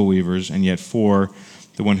unbelievers, and yet for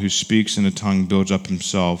the one who speaks in a tongue builds up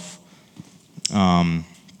himself, when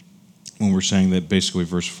we're saying that basically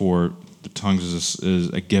verse 4, the tongues is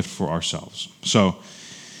a gift for ourselves. So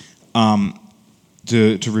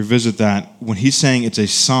to revisit that, when he's saying it's a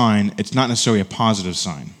sign, it's not necessarily a positive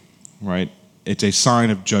sign, right? It's a sign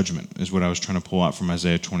of judgment is what I was trying to pull out from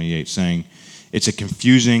Isaiah 28, saying it's a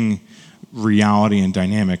confusing reality and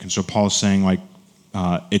dynamic. And so Paul's saying, like,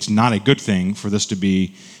 it's not a good thing for this to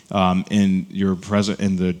be in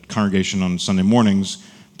the congregation on Sunday mornings,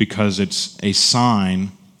 because it's a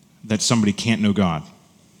sign that somebody can't know God.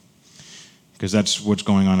 Because that's what's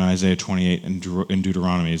going on in Isaiah 28 and in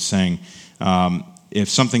Deuteronomy. It's saying if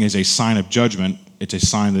something is a sign of judgment, it's a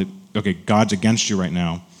sign that, okay, God's against you right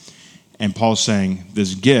now. And Paul's saying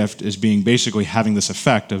this gift is basically having this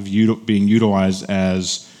effect of being utilized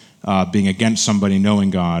as being against somebody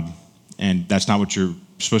knowing God, and that's not what you're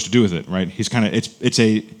supposed to do with it, right? He's kind of it's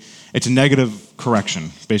a negative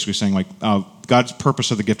correction, basically saying, like, God's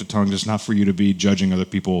purpose of the gift of tongues is not for you to be judging other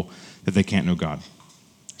people that they can't know God.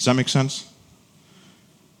 Does that make sense?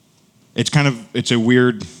 It's a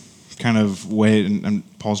weird kind of way, and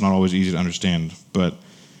Paul's not always easy to understand, but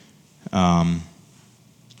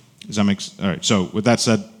does that make sense? All right, so with that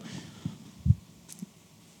said,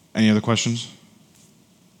 any other questions?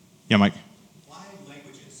 Yeah, Mike? Why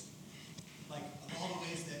languages? Like, of all the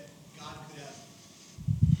ways that God could have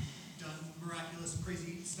done miraculous,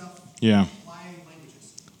 crazy stuff, Yeah. why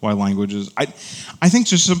languages? Why languages? I think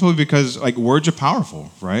just simply because, like, words are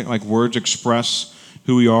powerful, right? Like, words express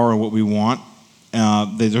who we are and what we want.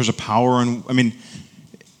 There's a power in, I mean,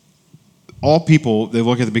 all people, they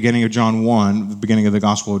look at the beginning of John 1, the beginning of the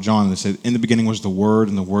Gospel of John, and they say, in the beginning was the Word,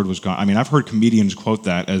 and the Word was God. I mean, I've heard comedians quote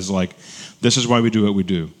that as, like, this is why we do what we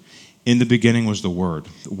do. In the beginning was the Word.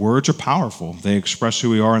 Words are powerful. They express who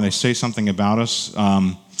we are, and they say something about us.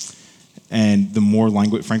 And the more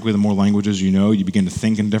languages you know, you begin to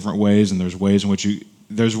think in different ways, and there's ways in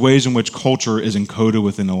which culture is encoded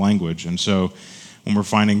within a language. And so when we're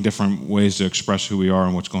finding different ways to express who we are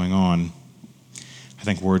and what's going on, I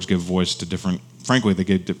think words give voice to they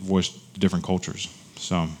give voice to different cultures.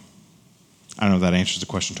 So I don't know if that answers the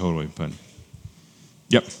question totally, but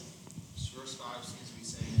yep. Verse 5 seems to be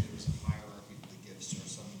saying that there was a hierarchy of the gifts, or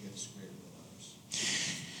some gifts greater than others.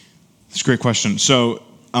 That's a great question. So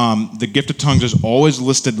the gift of tongues is always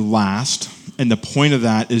listed last, and the point of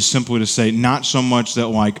that is simply to say not so much that,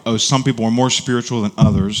 like, oh, some people are more spiritual than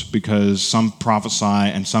others because some prophesy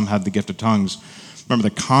and some have the gift of tongues. Remember,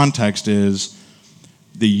 the context is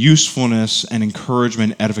the usefulness and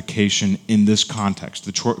encouragement, edification in this context,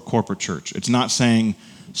 the corporate church. It's not saying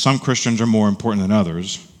some Christians are more important than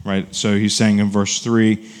others, right? So he's saying in verse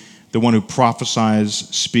 3, the one who prophesies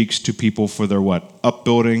speaks to people for their what?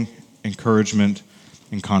 Upbuilding, encouragement,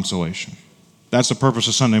 and consolation. That's the purpose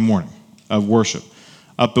of Sunday morning, of worship.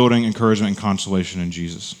 Upbuilding, encouragement, and consolation in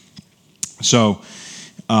Jesus. So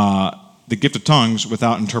the gift of tongues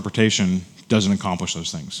without interpretation doesn't accomplish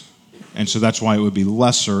those things. And so that's why it would be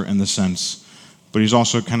lesser in the sense, but he's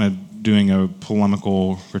also kind of doing a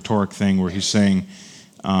polemical, rhetoric thing where he's saying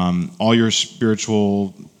all your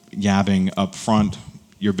spiritual yabbing up front,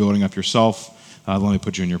 you're building up yourself, let me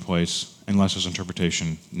put you in your place, unless there's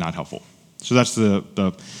interpretation, not helpful. So that's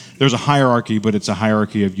there's a hierarchy, but it's a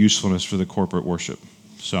hierarchy of usefulness for the corporate worship.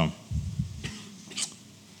 So,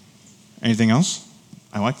 anything else?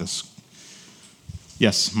 I like this.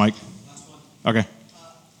 Yes, Mike? Last one. Okay.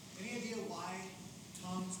 Any idea why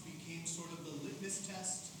tongues became sort of the litmus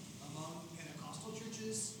test among Pentecostal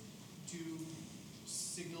churches to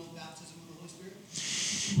signal baptism with the Holy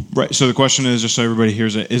Spirit? Right, so the question is, just so everybody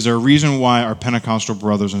hears it, is there a reason why our Pentecostal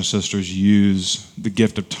brothers and sisters use the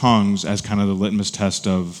gift of tongues as kind of the litmus test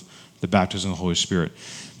of the baptism of the Holy Spirit?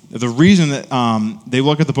 The reason that they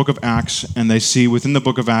look at the book of Acts and they see within the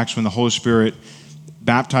book of Acts when the Holy Spirit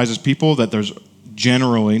baptizes people that there's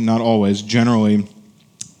generally, not always, generally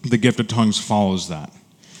the gift of tongues follows that.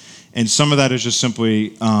 And some of that is just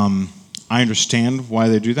simply, I understand why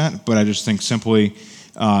they do that, but I just think simply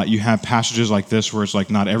you have passages like this where it's like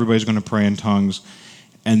not everybody's going to pray in tongues,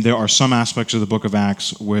 and there are some aspects of the book of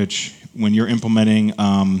Acts which, when you're implementing,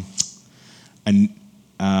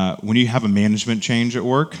 when you have a management change at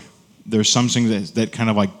work, there's some things that kind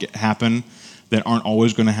of like happen that aren't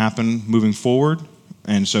always going to happen moving forward,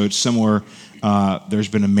 and so it's similar. There's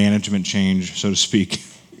been a management change, so to speak,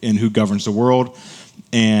 in who governs the world,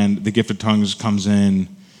 and the gift of tongues comes in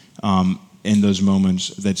those moments.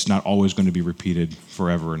 That's not always going to be repeated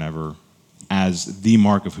forever and ever as the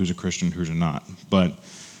mark of who's a Christian, who's not. But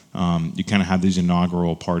you kind of have these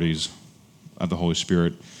inaugural parties of the Holy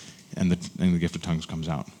Spirit, and the gift of tongues comes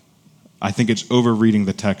out. I think it's overreading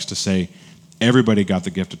the text to say everybody got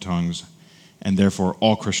the gift of tongues, and therefore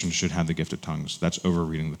all Christians should have the gift of tongues. That's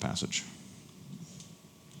overreading the passage.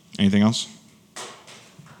 Anything else?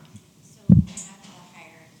 So back to the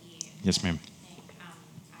hierarchy. Yes, ma'am. Thing,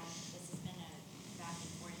 this has been a back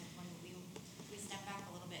and forth. When we step back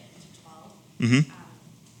a little bit into 12, Mm-hmm. and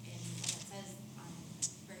when it says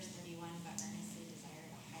verse 31, but earnestly desire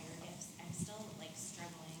the higher gifts, I'm still like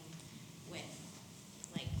struggling with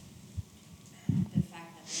like the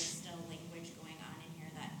fact that there's still language going on in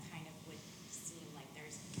here that kind of would seem like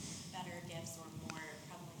there's better gifts or more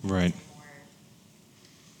prevalent gifts Right. or more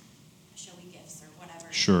showy gifts or whatever.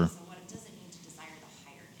 Sure. So what does it mean to desire the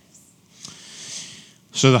higher gifts?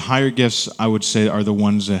 So the higher gifts, I would say, are the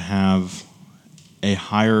ones that have a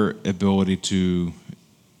higher ability to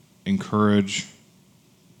encourage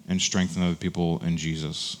and strengthen other people in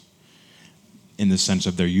Jesus in the sense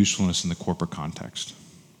of their usefulness in the corporate context.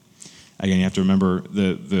 Again, you have to remember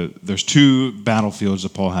there's two battlefields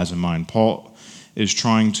that Paul has in mind. Paul is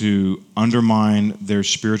trying to undermine their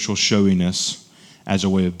spiritual showiness as a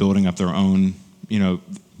way of building up their own,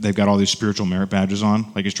 they've got all these spiritual merit badges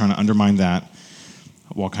on. Like he's trying to undermine that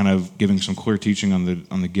while kind of giving some clear teaching on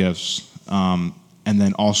the gifts, and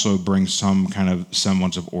then also bring some kind of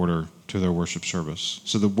semblance of order to their worship service.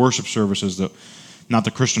 So the worship service is not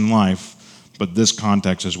the Christian life, but this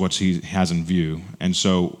context is what he has in view. And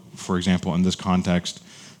so, for example, in this context,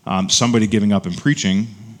 somebody giving up and preaching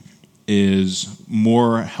is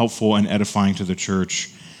more helpful and edifying to the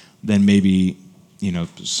church than maybe,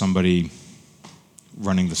 somebody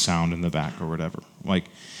running the sound in the back or whatever. Like,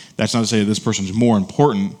 that's not to say that this person's more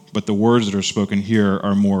important, but the words that are spoken here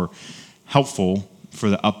are more helpful for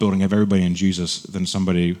the upbuilding of everybody in Jesus than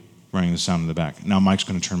somebody running the sound in the back. Now Mike's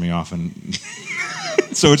going to turn me off, and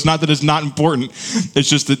so it's not that it's not important. It's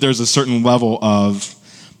just that there's a certain level of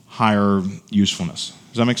higher usefulness.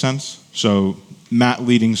 Does that make sense? So Matt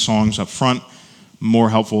leading songs up front, more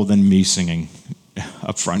helpful than me singing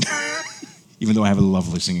up front, even though I have a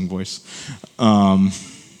lovely singing voice.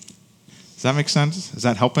 Does that make sense? Is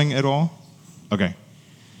that helping at all? Okay.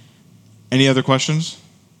 Any other questions?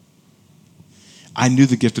 I knew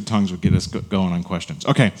the gift of tongues would get us going on questions.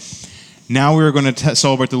 Okay. Now we're going to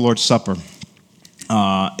celebrate the Lord's Supper.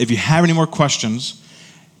 If you have any more questions,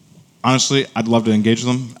 honestly, I'd love to engage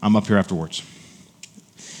them. I'm up here afterwards.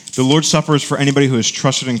 The Lord's Supper is for anybody who has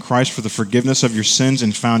trusted in Christ for the forgiveness of your sins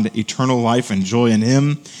and found eternal life and joy in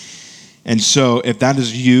Him. And so if that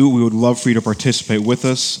is you, we would love for you to participate with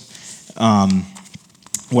us.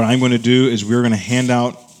 What I'm going to do is we're going to hand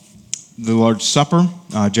out the Lord's Supper.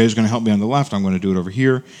 Jay's going to help me on the left. I'm going to do it over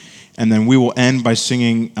here. And then we will end by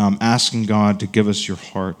singing, asking God to give us your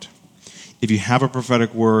heart. If you have a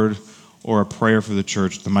prophetic word or a prayer for the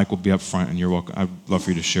church, the mic will be up front, and you're welcome. I'd love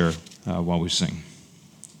for you to share while we sing.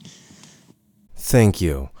 Thank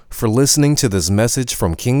you for listening to this message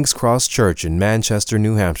from King's Cross Church in Manchester,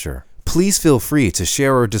 New Hampshire. Please feel free to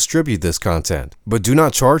share or distribute this content, but do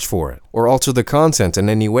not charge for it or alter the content in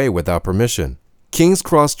any way without permission. King's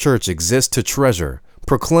Cross Church exists to treasure,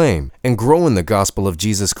 proclaim, and grow in the gospel of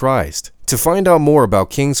Jesus Christ. To find out more about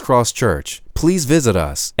King's Cross Church, please visit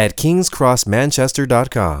us at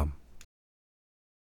kingscrossmanchester.com.